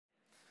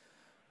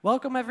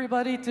Welcome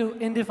everybody to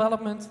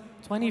Indievelopment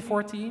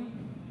 2014.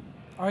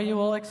 Are you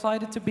all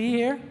excited to be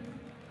here?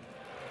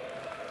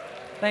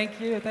 Thank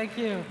you, thank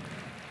you.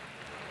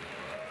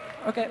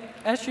 Okay,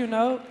 as you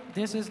know,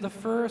 this is the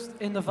first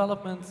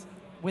Indievelopment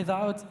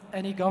without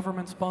any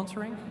government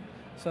sponsoring.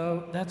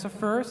 So that's a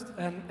first,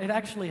 and it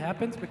actually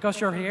happened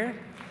because you're here.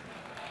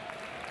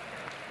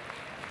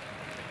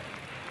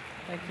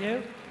 Thank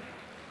you.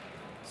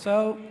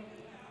 So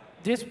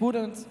we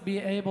wouldn't be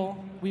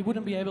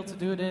able to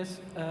do this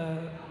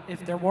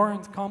if there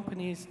weren't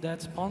companies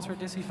that sponsor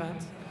this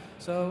event.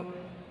 So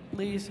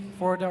please,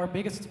 for our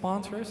biggest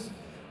sponsors,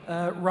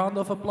 round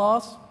of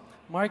applause,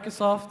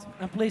 Microsoft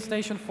and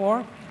PlayStation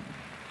 4.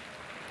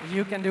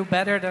 You can do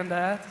better than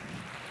that.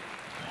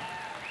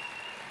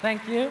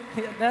 Thank you,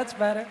 that's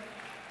better.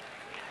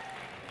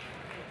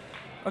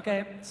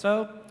 Okay,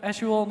 so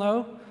as you all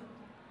know,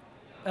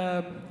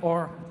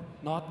 or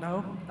not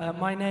know,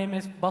 my name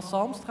is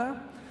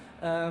Zalmstra.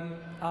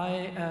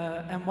 I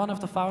am one of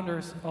the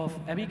founders of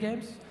Abbey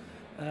Games,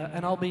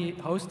 and I'll be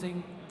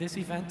hosting this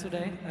event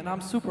today, and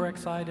I'm super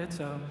excited,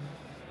 so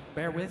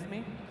bear with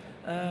me.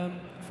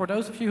 For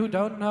those of you who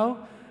don't know,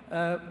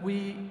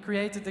 we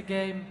created the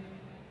game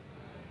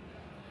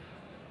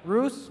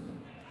Roos.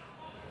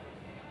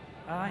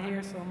 I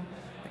hear some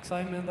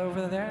excitement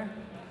over there.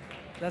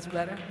 That's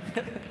better.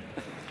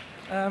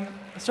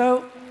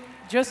 So,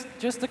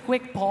 just a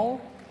quick poll.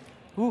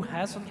 Who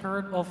hasn't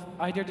heard of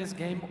either this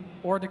game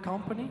or the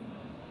company?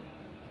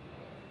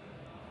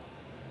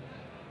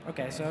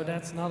 Okay, so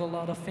that's not a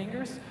lot of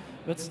fingers,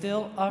 but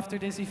still, after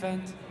this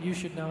event, you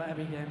should know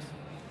Abbey Games.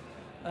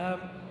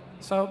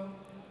 So,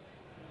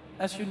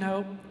 as you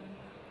know,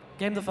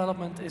 game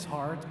development is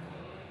hard.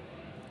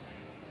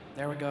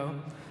 There we go.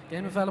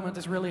 Game development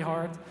is really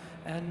hard,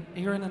 and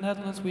here in the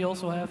Netherlands, we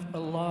also have a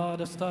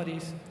lot of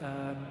studies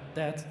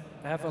that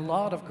have a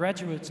lot of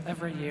graduates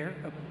every year,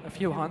 a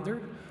few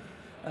hundred.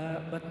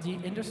 But the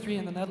industry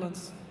in the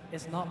Netherlands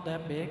is not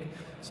that big,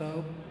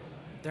 so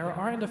there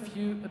aren't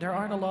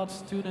a lot of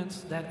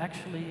students that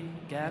actually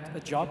get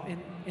a job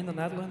in the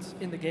Netherlands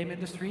in the game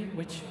industry,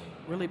 which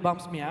really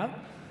bumps me out.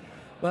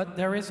 But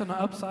there is an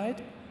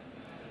upside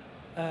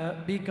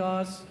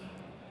because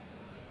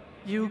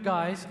you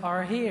guys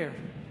are here,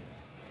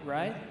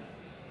 right?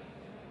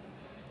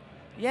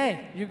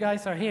 Yay, you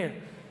guys are here.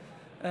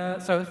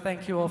 So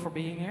thank you all for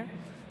being here.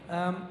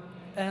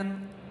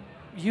 And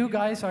you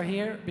guys are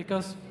here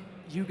because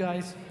you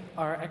guys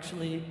are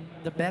actually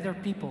the better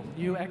people.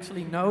 You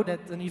actually know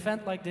that an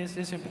event like this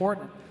is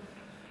important.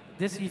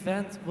 This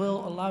event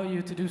will allow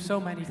you to do so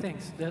many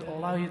things. They'll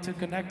allow you to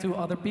connect to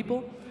other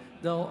people.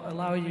 They'll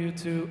allow you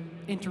to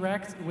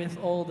interact with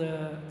all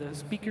the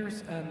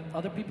speakers and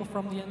other people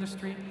from the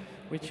industry,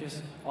 which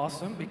is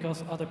awesome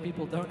because other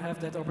people don't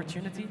have that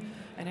opportunity.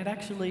 And it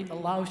actually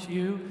allows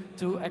you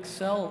to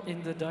excel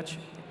in the Dutch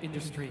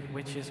industry,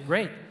 which is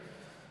great.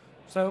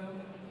 So,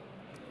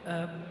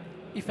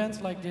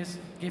 events like this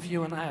give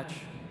you an edge.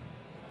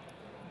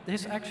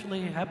 This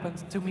actually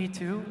happened to me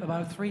too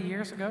about 3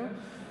 years ago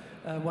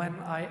when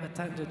I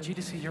attended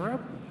GDC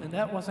Europe, and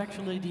that was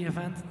actually the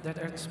event that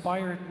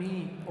inspired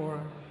me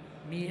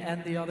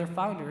and the other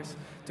founders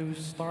to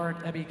start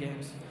Abbey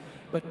Games.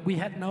 But we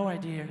had no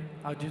idea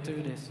how to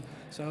do this.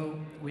 So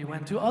we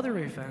went to other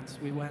events.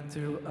 We went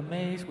to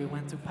Amaze, we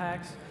went to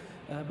PAX,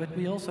 but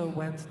we also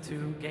went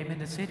to Game in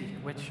the City,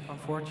 which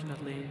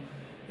unfortunately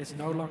is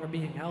no longer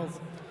being held.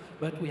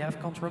 But we have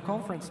Control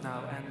Conference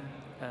now and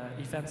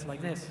events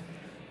like this.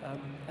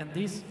 And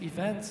these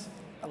events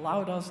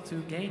allowed us to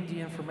gain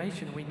the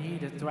information we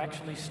needed to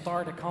actually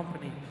start a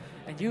company.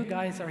 And you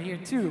guys are here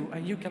too,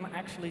 and you can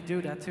actually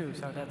do that too,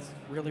 so that's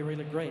really,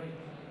 really great.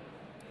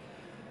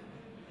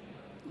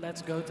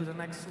 Let's go to the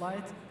next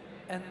slide.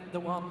 And the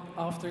one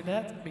after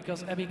that,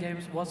 because Abbey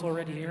Games was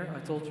already here, I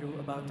told you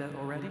about that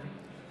already.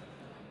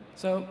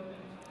 So,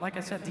 like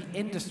I said, the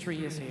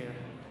industry is here.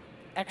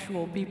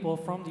 Actual people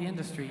from the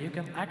industry. You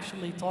can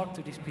actually talk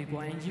to these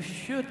people, and you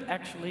should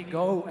actually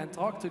go and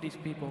talk to these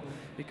people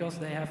because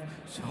they have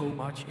so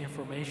much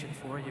information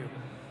for you.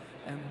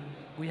 And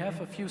we have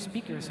a few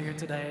speakers here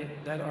today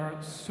that are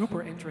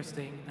super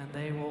interesting, and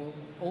they will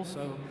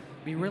also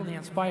be really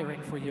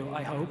inspiring for you,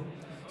 I hope.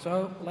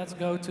 So let's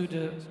go to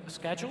the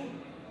schedule.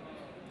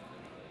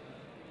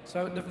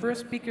 So the first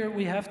speaker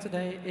we have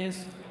today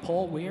is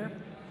Paul Weir.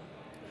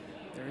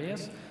 There he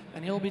is.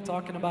 And he'll be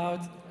talking about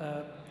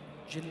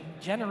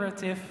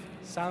generative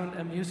sound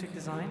and music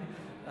design,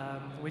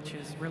 which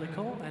is really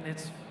cool, and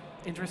it's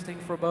interesting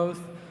for both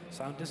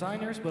sound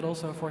designers but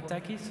also for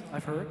techies,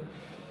 I've heard.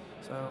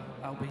 So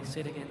I'll be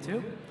sitting in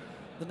too.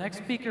 The next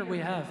speaker we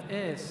have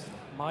is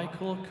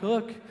Michael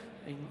Cook.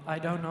 I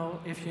don't know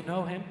if you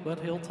know him, but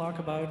he'll talk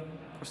about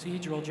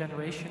procedural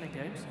generation in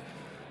games.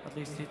 At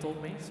least he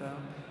told me, so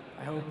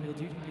I hope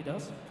he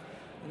does.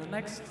 And the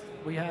next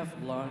we have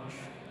lunch.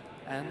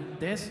 And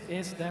this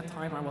is that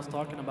time I was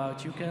talking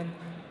about. You can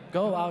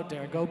go out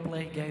there, go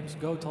play games,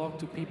 go talk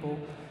to people,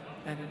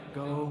 and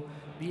go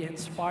be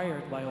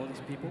inspired by all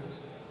these people.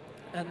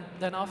 And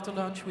then after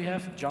lunch we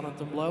have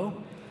Jonathan Blow,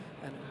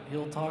 and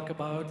he'll talk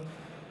about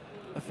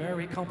a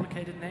very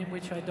complicated name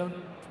which I don't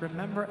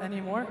remember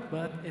anymore,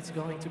 but it's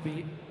going to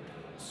be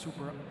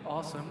super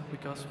awesome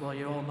because, well,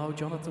 you all know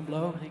Jonathan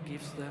Blow. He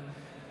gives the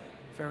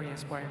very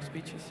inspiring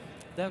speeches.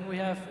 Then we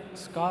have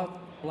Scott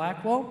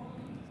Blackwell.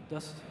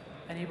 Does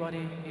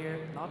anybody here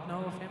not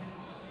know of him?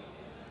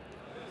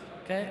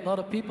 Okay, a lot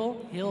of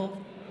people. He'll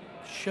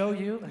show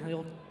you,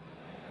 and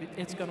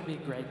it's going to be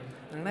great.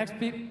 And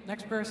the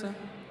next person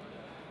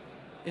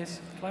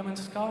is Clement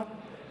Scott,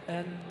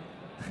 and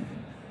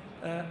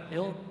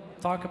he'll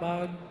talk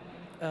about,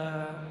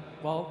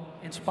 well,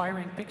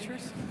 inspiring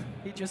pictures,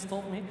 he just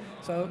told me.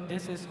 So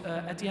this is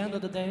at the end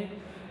of the day,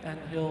 and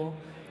he'll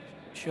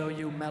show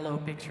you mellow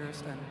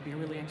pictures and be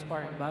really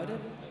inspiring about it.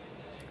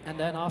 And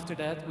then after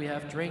that, we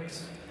have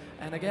drinks.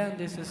 And again,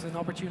 this is an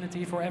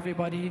opportunity for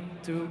everybody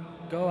to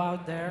go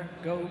out there,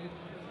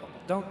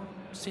 don't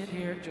sit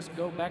here, just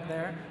go back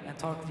there and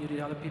talk to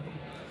the other people.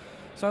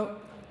 So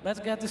let's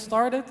get this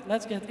started.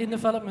 Let's get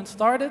Indievelopment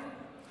started.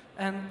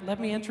 And let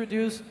me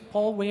introduce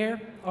Paul Weir,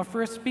 our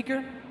first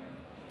speaker,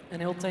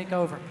 and he'll take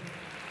over.